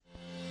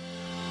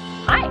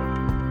Hi,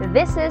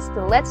 this is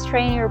the Let's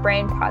Train Your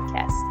Brain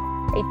podcast,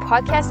 a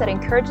podcast that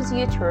encourages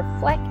you to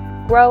reflect,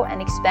 grow,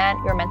 and expand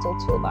your mental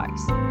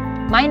toolbox.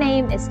 My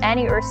name is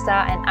Annie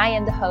Ursta, and I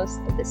am the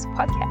host of this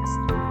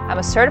podcast. I'm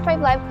a certified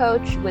life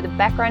coach with a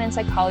background in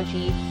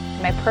psychology,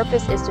 and my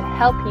purpose is to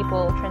help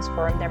people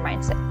transform their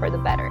mindset for the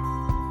better.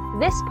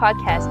 This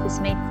podcast is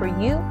made for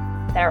you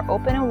that are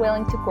open and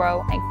willing to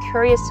grow and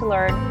curious to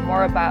learn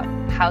more about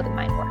how the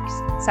mind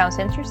works. Sounds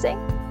interesting?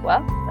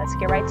 Well, let's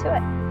get right to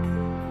it.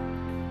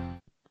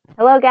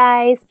 Hello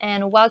guys,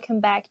 and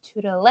welcome back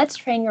to the Let's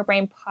Train Your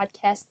Brain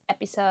podcast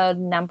episode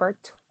number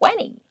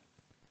 20.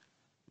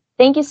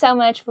 Thank you so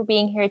much for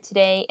being here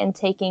today and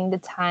taking the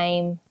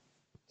time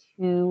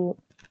to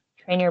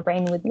train your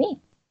brain with me.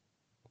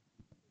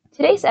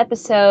 Today's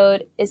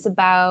episode is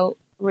about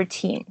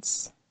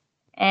routines.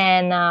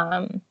 And,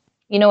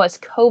 as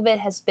COVID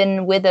has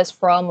been with us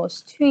for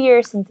almost 2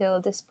 years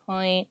until this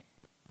point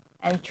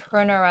and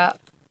turn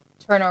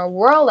our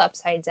world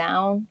upside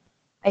down,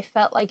 I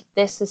felt like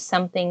this is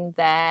something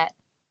that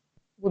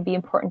would be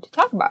important to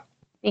talk about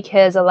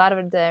because a lot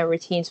of the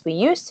routines we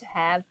used to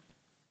have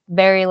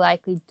very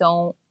likely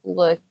don't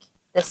look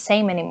the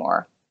same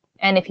anymore.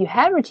 And if you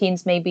had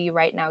routines, maybe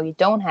right now you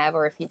don't have,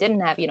 or if you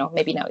didn't have,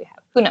 maybe now you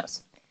have. Who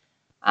knows?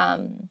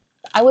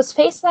 I was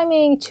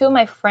FaceTiming two of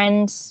my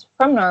friends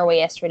from Norway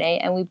yesterday,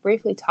 and we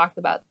briefly talked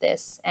about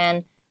this.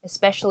 And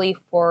especially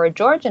for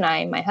George and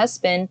I, my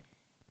husband,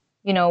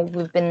 we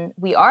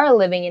are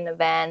living in a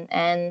van,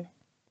 and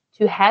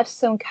to have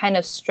some kind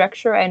of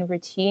structure and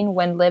routine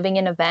when living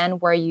in a van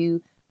where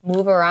you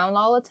move around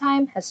all the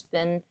time has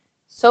been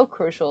so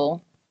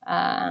crucial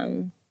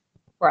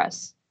for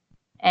us.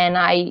 And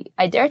I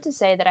dare to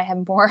say that I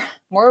have more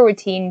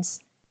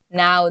routines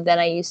now than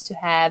I used to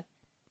have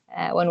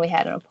when we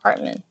had an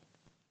apartment.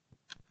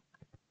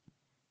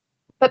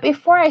 But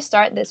before I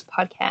start this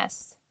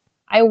podcast,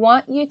 I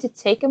want you to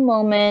take a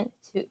moment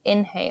to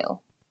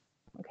inhale,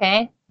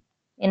 okay?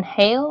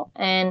 Inhale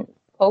and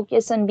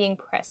focus on being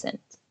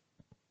present.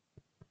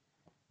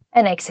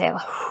 And exhale.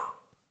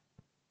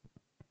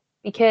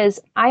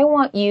 Because I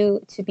want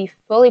you to be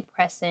fully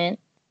present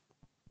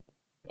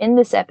in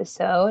this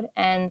episode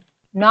and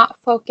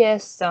not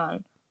focused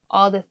on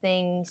all the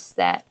things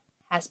that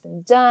has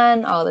been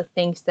done, all the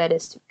things that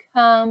is to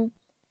come.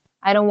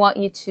 I don't want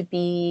you to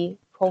be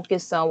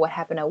focused on what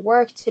happened at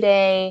work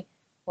today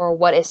or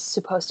what is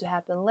supposed to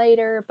happen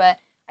later. But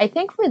I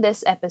think for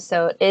this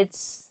episode,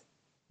 it's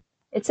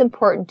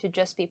important to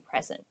just be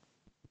present.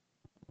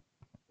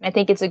 I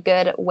think it's a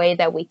good way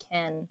that we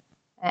can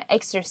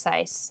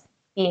exercise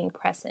being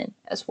present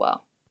as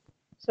well.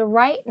 So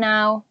right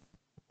now,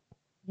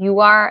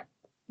 you're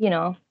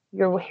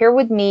here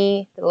with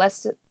me, the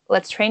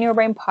Let's Train Your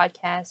Brain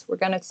podcast. We're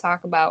going to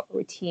talk about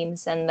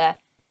routines and the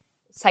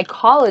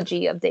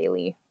psychology of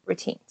daily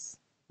routines.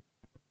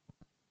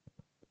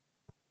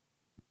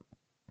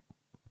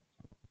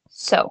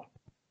 So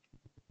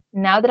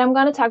now that I'm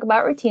going to talk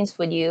about routines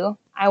with you,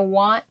 I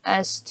want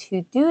us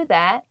to do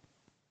that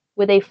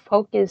with a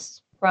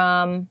focus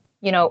from,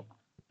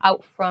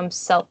 out from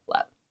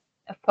self-love.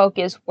 A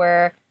focus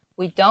where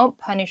we don't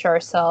punish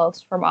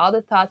ourselves from all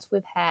the thoughts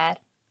we've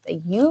had,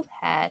 that you've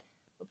had,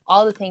 of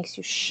all the things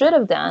you should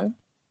have done,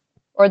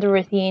 or the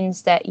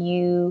routines that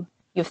you've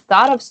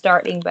thought of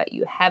starting but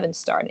you haven't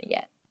started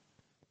yet.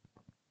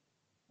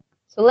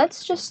 So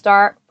let's just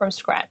start from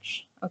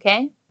scratch,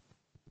 okay?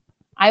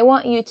 I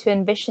want you to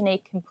envision a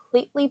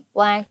completely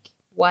blank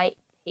white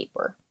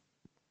paper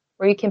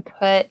where you can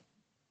put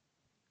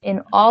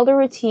in all the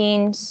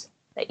routines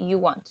that you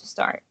want to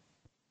start.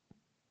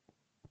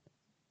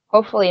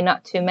 Hopefully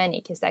not too many,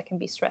 because that can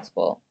be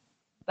stressful.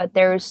 But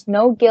there is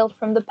no guilt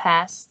from the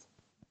past,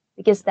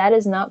 because that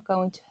is not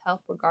going to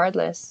help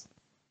regardless.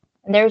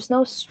 And there is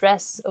no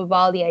stress of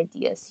all the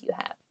ideas you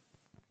have.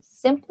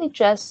 Simply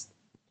just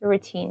the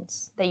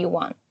routines that you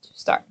want to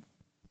start.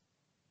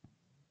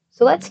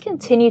 So let's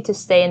continue to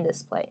stay in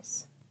this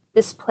place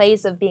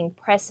of being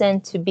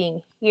present to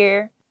being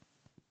here,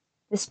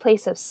 this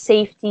place of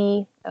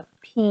safety, of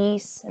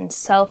peace and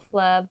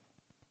self-love,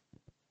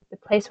 the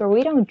place where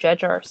we don't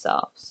judge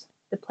ourselves,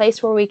 the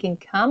place where we can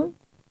come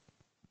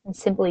and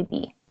simply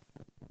be.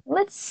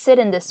 Let's sit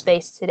in this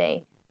space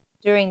today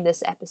during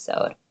this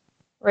episode.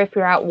 Or if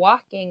you're out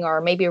walking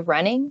or maybe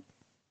running,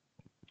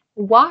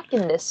 walk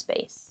in this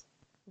space,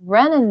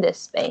 run in this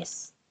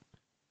space.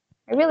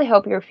 I really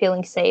hope you're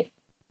feeling safe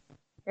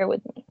here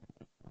with me.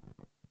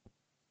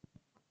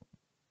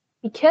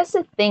 Because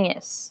the thing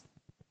is,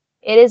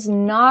 it is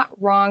not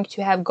wrong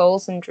to have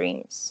goals and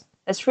dreams.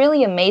 That's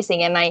really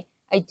amazing, and I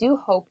do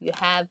hope you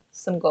have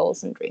some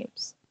goals and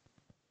dreams.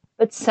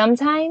 But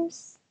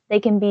sometimes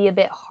they can be a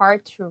bit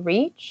hard to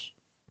reach,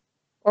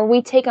 or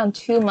we take on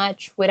too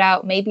much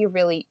without maybe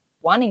really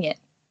wanting it.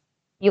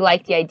 You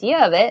like the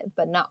idea of it,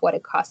 but not what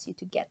it costs you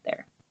to get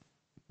there.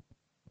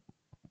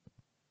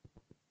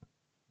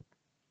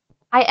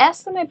 I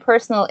asked on my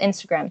personal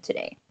Instagram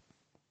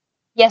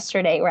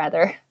yesterday,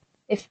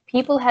 if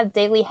people have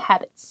daily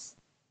habits.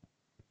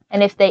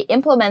 And if they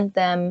implement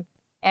them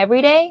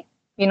every day,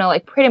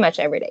 like pretty much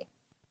every day,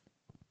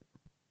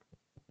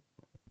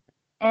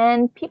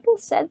 And people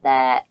said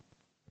that,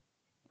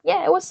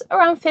 yeah, it was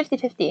around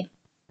 50-50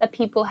 that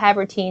people have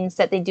routines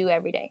that they do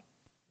every day.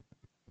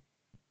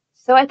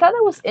 So I thought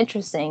that was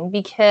interesting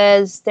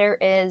because there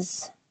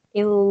is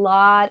a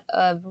lot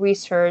of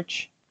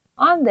research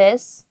on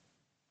this.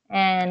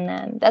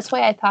 And that's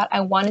why I thought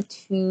I wanted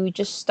to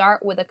just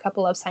start with a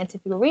couple of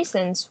scientific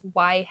reasons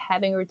why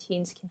having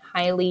routines can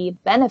highly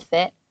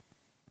benefit.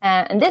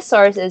 And this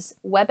source is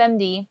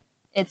WebMD.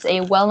 It's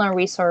a well-known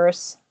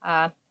resource,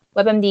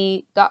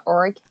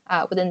 webmd.org,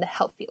 within the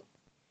health field.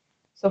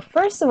 So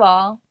first of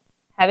all,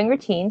 having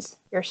routines,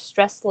 your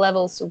stress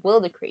levels will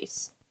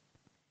decrease.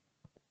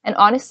 And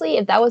honestly,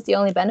 if that was the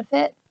only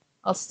benefit,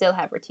 I'll still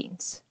have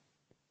routines.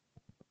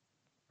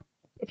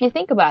 If you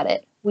think about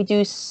it, we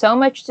do so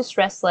much to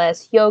stress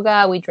less.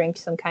 Yoga, we drink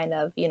some kind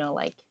of,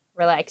 like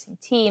relaxing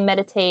tea,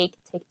 meditate,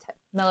 take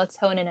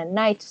melatonin at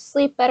night to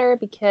sleep better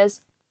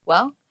because,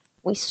 well,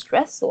 we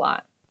stress a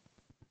lot.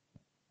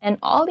 And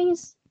all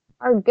these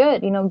are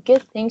good,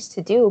 good things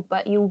to do,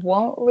 but you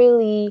won't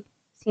really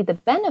see the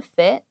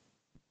benefit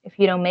if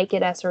you don't make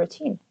it as a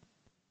routine.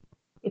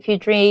 If you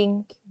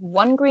drink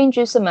 1 green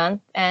juice a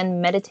month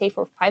and meditate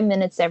for 5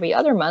 minutes every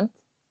other month,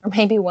 or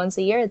maybe once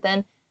a year,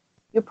 then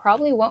you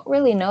probably won't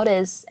really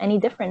notice any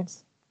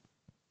difference.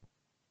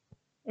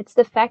 It's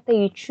the fact that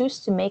you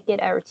choose to make it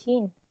a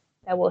routine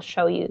that will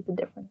show you the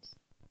difference.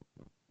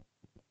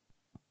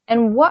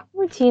 And what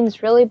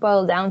routines really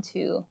boil down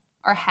to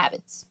are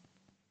habits.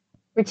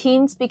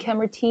 Routines become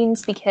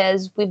routines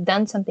because we've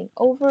done something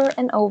over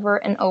and over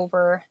and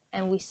over,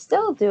 and we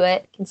still do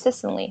it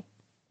consistently.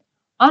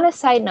 On a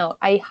side note,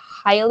 I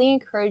highly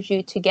encourage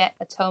you to get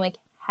Atomic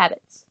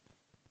Habits.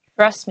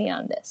 Trust me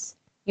on this.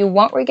 You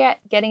won't regret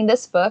getting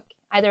this book,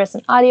 either as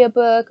an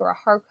audiobook or a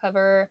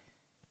hardcover.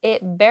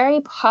 It very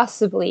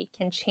possibly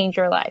can change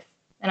your life.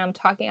 And I'm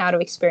talking out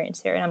of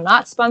experience here. And I'm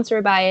not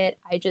sponsored by it.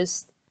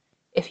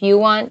 If you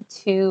want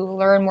to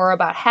learn more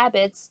about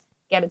habits,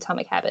 get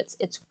Atomic Habits.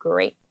 It's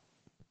great.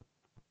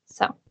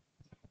 So,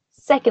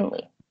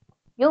 secondly,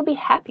 you'll be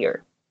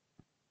happier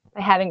by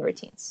having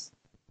routines.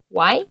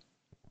 Why?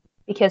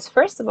 Because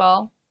first of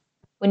all,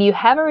 when you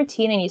have a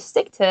routine and you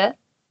stick to it,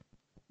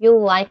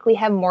 you'll likely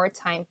have more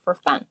time for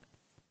fun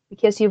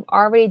because you've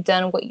already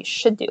done what you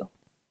should do.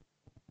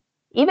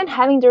 Even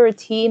having the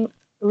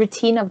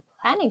routine of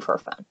planning for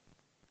fun.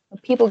 When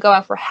people go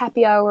out for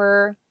happy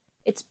hour,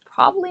 it's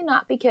probably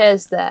not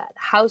because the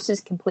house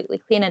is completely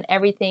clean and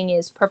everything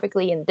is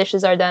perfectly and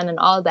dishes are done and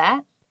all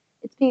that.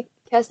 It's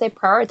because they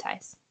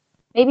prioritize.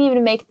 Maybe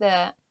even make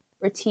the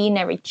routine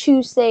every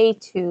Tuesday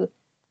to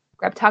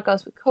grab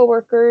tacos with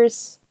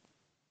coworkers.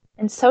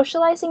 And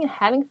socializing and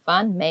having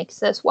fun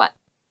makes us what?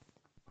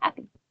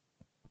 Happy.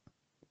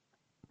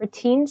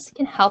 Routines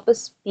can help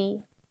us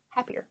be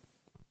happier.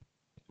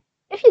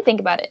 If you think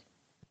about it,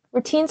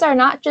 routines are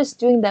not just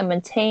doing the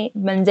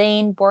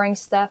mundane, boring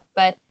stuff,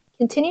 but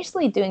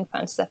continuously doing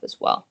fun stuff as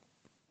well.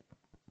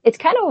 It's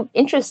kind of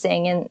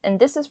interesting, and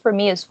this is for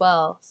me as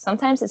well.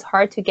 Sometimes it's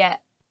hard to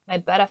get my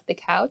butt off the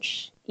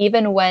couch,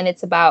 even when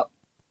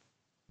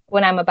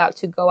when I'm about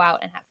to go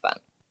out and have fun.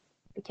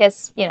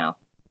 Because,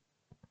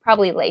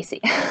 probably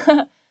lazy.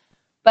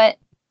 But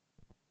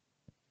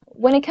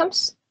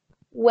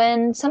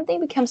when something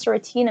becomes a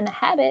routine and a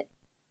habit,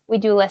 we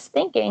do less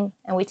thinking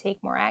and we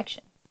take more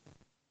action.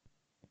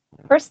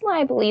 Personally,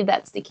 I believe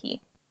that's the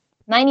key.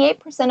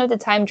 98% of the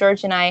time,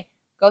 George and I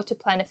go to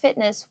Planet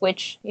Fitness,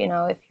 which,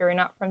 if you're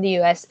not from the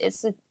US,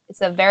 it's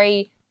a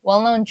very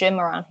well-known gym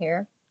around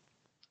here.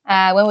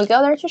 When we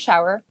go there to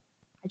shower,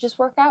 I just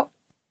work out.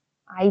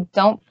 I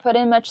don't put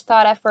in much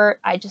thought, effort.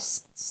 I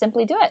just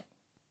simply do it.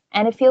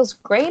 And it feels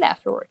great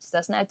afterwards. It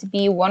doesn't have to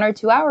be 1 or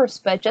 2 hours,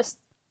 but just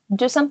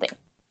do something.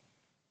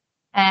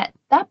 At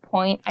that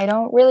point, I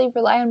don't really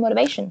rely on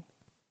motivation.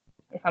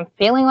 If I'm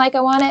feeling like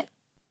I want it,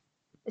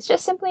 it's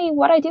just simply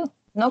what I do.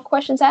 No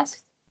questions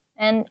asked.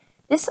 And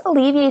this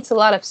alleviates a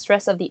lot of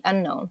stress of the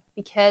unknown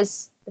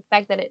because the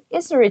fact that it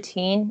is a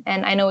routine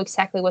and I know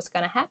exactly what's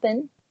going to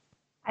happen,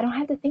 I don't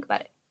have to think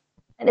about it.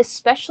 And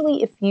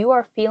especially if you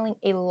are feeling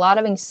a lot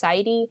of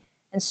anxiety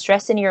and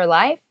stress in your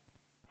life,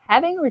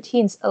 having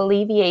routines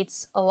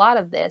alleviates a lot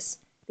of this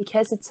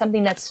because it's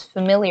something that's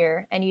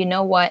familiar and you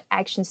know what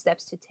action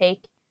steps to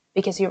take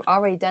because you've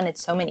already done it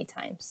so many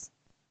times.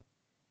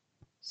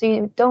 So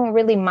you don't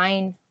really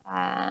mind,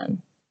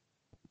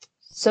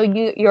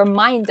 your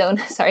mind don't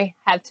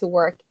have to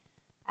work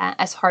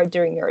as hard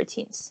during your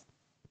routines.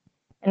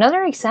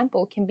 Another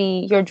example can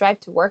be your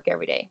drive to work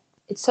every day.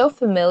 It's so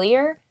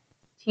familiar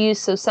to you,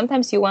 so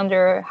sometimes you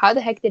wonder, how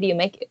the heck did you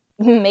make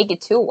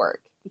it to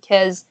work?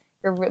 Because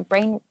your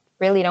brain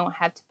really don't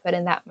have to put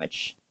in that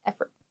much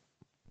effort.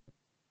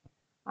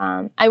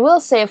 I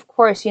will say, of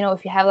course,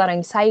 if you have a lot of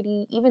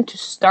anxiety, even to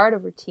start a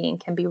routine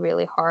can be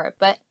really hard.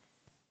 But,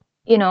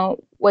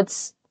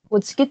 what's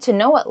good to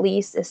know at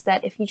least is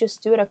that if you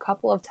just do it a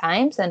couple of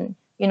times and,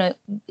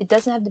 it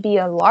doesn't have to be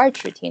a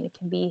large routine. It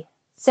can be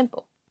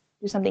simple.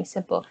 Do something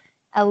simple.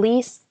 At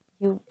least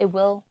it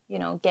will,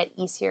 get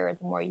easier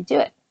the more you do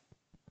it.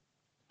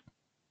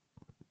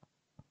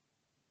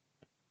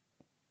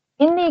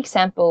 In the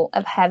example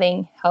of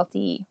having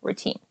healthy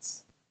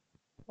routines,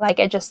 like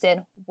I just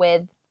did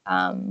with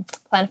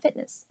Planet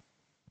Fitness,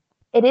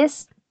 it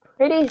is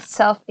pretty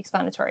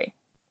self-explanatory,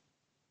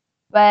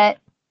 but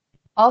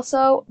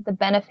also the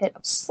benefit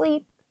of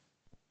sleep,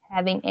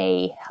 having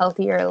a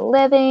healthier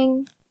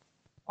living,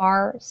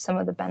 are some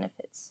of the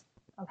benefits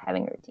of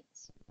having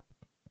routines.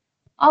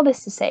 All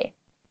this to say,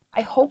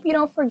 I hope you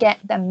don't forget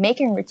that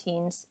making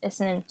routines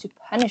isn't to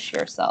punish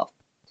yourself,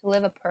 to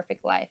live a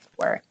perfect life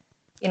where,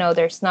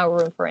 there's no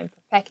room for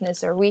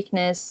imperfectness or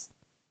weakness.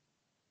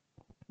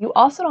 You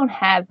also don't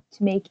have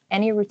to make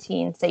any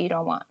routines that you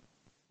don't want,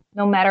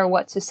 no matter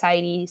what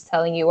society is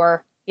telling you,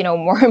 or,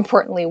 more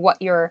importantly,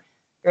 what your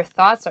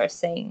thoughts are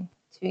saying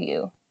to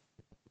you.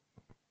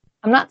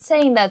 I'm not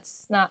saying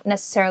that's not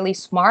necessarily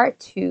smart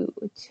to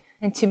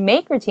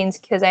make routines,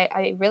 because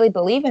I really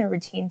believe in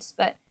routines,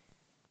 but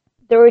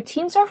the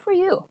routines are for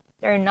you.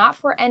 They're not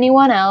for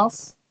anyone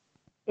else.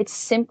 It's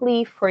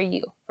simply for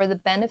you, for the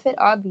benefit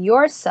of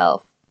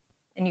yourself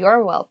and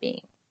your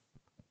well-being.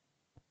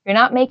 You're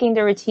not making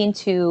the routine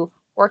to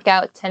work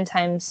out 10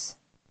 times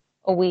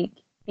a week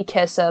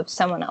because of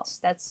someone else.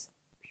 That's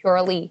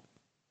purely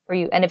for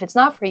you. And if it's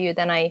not for you,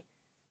 then I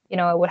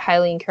would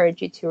highly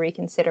encourage you to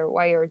reconsider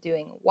why you're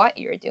doing what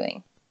you're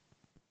doing.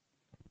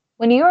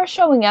 When you are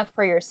showing up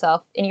for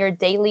yourself in your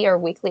daily or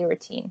weekly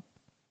routine,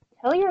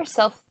 tell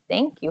yourself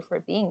thank you for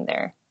being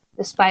there,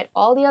 despite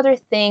all the other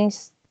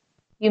things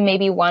you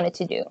maybe wanted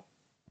to do.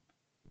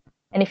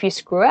 And if you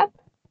screw up,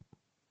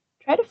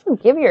 try to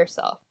forgive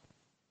yourself.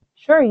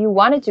 Sure, you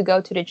wanted to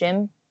go to the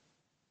gym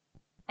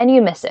and you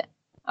miss it.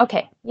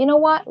 Okay, you know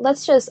what?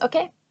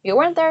 You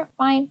weren't there,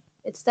 fine,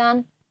 it's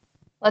done.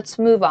 Let's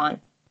move on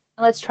and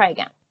let's try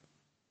again.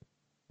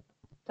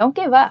 Don't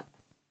give up.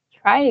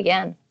 Try it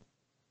again.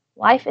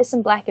 Life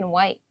isn't black and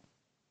white.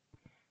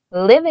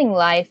 Living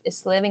life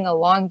is living a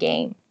long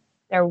game.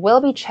 There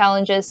will be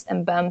challenges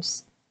and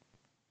bumps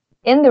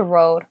in the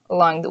road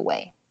along the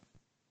way.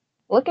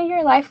 Look at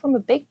your life from a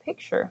big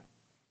picture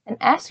and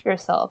ask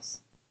yourself,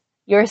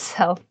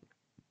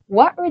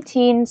 what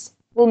routines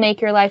will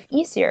make your life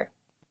easier,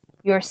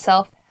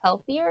 yourself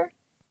healthier,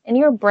 and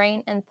your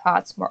brain and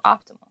thoughts more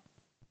optimal?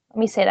 Let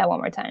me say that one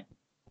more time.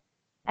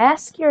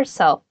 Ask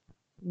yourself,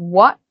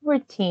 what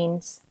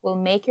routines will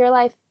make your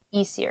life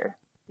easier,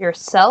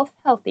 yourself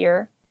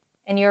healthier,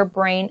 and your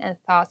brain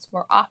and thoughts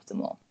more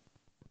optimal?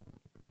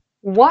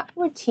 What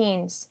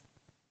routines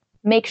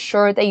make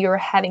sure that you're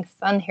having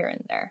fun here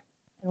and there?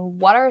 And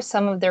what are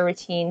some of the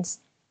routines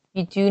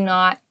you do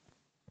not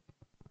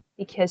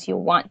because you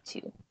want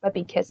to, but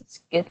because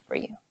it's good for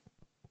you?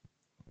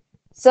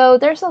 So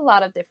there's a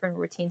lot of different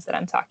routines that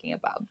I'm talking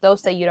about.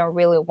 Those that you don't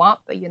really want,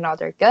 but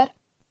they're good.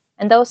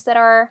 And those that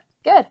are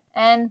good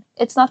and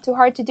it's not too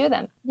hard to do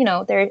them.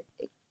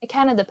 It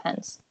kind of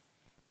depends.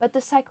 But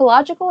the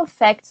psychological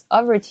effects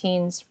of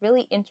routines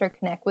really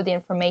interconnect with the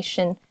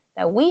information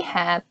that we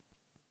have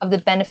of the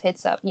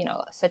benefits of,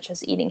 such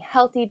as eating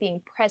healthy, being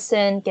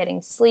present,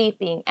 getting sleep,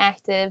 being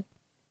active.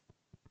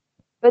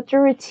 But the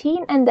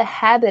routine and the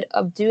habit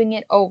of doing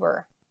it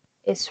over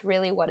is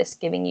really what is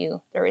giving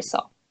you the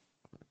result.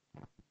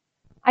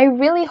 I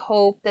really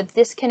hope that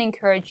this can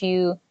encourage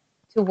you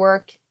to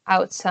work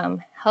out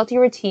some healthy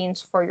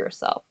routines for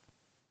yourself.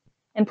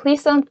 And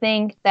please don't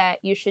think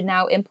that you should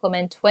now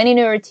implement 20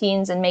 new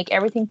routines and make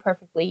everything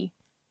perfectly.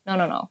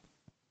 No.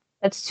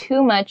 That's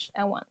too much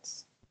at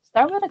once.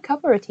 Start with a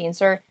couple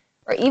routines or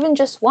even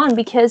just one,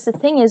 because the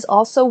thing is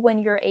also when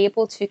you're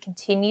able to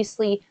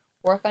continuously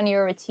work on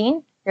your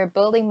routine, you're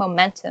building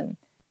momentum.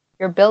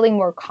 You're building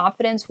more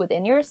confidence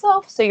within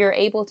yourself, so you're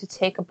able to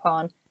take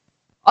upon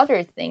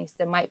other things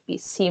that might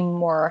seem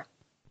more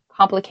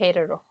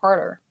complicated or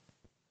harder.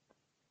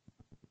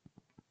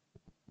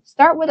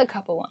 Start with a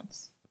couple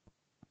ones.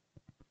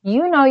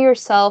 You know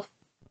yourself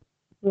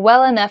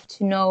well enough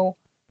to know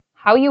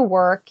how you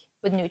work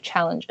with new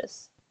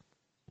challenges.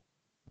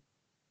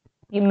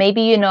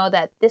 Maybe you know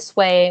that this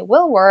way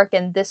will work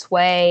and this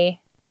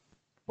way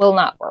will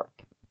not work.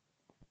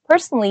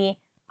 Personally,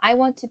 I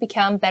want to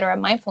become better at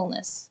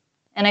mindfulness,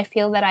 and I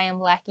feel that I am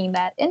lacking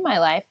that in my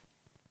life.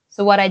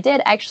 So what I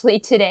did actually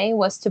today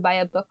was to buy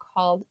a book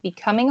called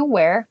Becoming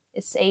Aware.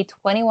 It's a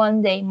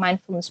 21-day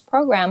mindfulness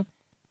program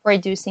for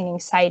reducing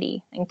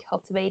anxiety and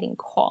cultivating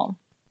calm.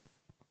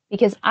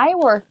 Because I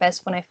work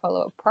best when I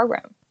follow a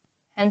program,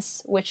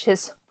 which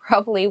is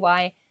probably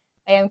why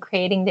I am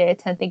creating the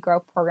Authentic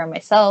Growth program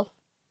myself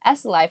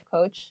as a life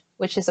coach,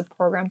 which is a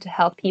program to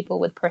help people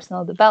with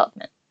personal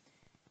development.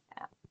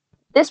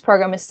 This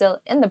program is still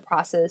in the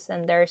process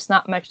and there's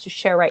not much to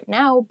share right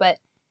now,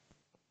 but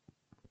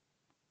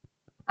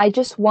I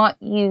just want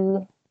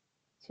you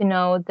to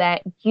know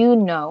that you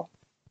know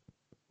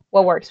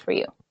what works for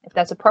you. If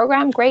that's a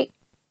program, great.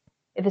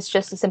 If it's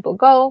just a simple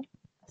goal,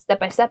 a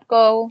step-by-step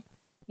goal,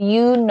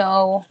 you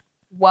know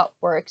what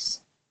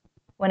works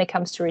when it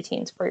comes to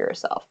routines for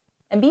yourself.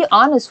 And be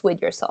honest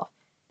with yourself.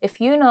 If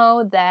you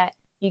know that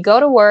you go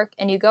to work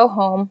and you go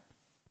home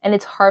and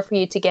it's hard for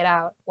you to get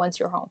out once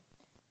you're home,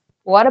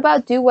 what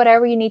about do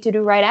whatever you need to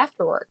do right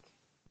after work?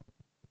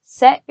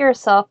 Set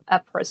yourself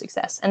up for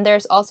success. And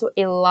there's also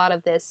a lot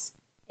of this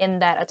in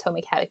that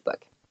Atomic Habit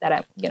book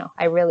that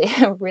I really,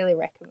 really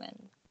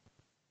recommend.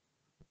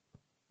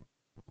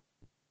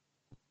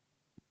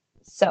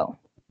 So,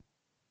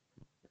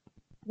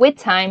 with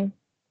time,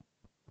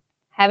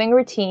 having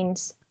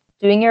routines,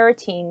 doing your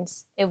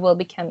routines, it will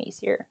become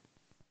easier.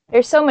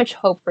 There's so much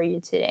hope for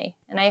you today.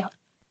 And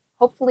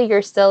hopefully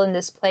you're still in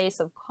this place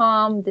of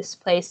calm, this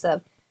place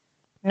of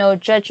no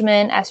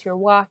judgment as you're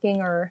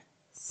walking or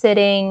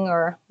sitting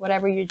or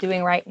whatever you're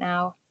doing right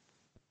now.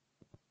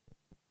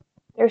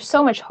 There's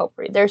so much hope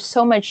for you. There's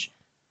so much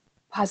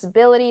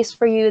possibilities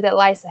for you that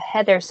lies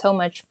ahead. There's so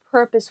much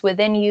purpose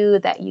within you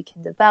that you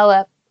can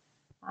develop.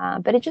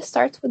 But it just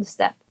starts with a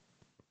step.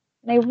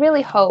 And I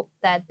really hope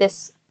that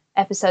this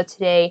episode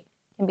today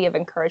can be of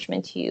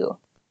encouragement to you.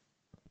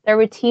 That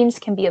routines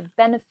can be of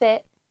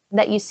benefit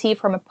that you see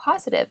from a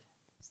positive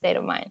state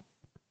of mind.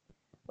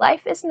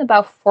 Life isn't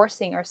about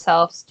forcing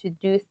ourselves to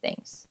do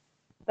things,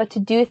 but to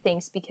do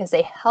things because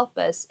they help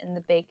us in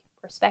the big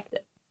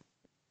perspective.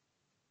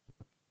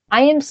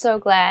 I am so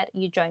glad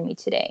you joined me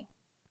today,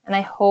 and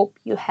I hope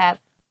you have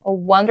a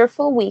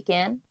wonderful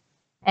weekend.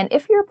 And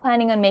if you're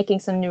planning on making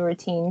some new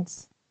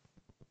routines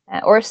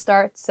or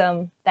start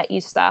some that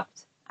you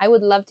stopped, I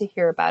would love to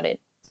hear about it.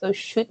 So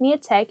shoot me a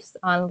text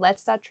on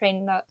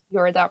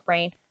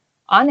lets.trainyour.brain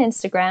on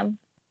Instagram.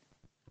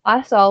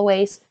 As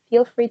always,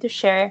 feel free to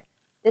share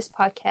this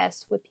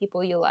podcast with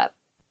people you love.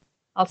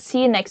 I'll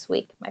see you next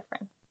week, my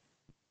friend.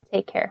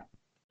 Take care.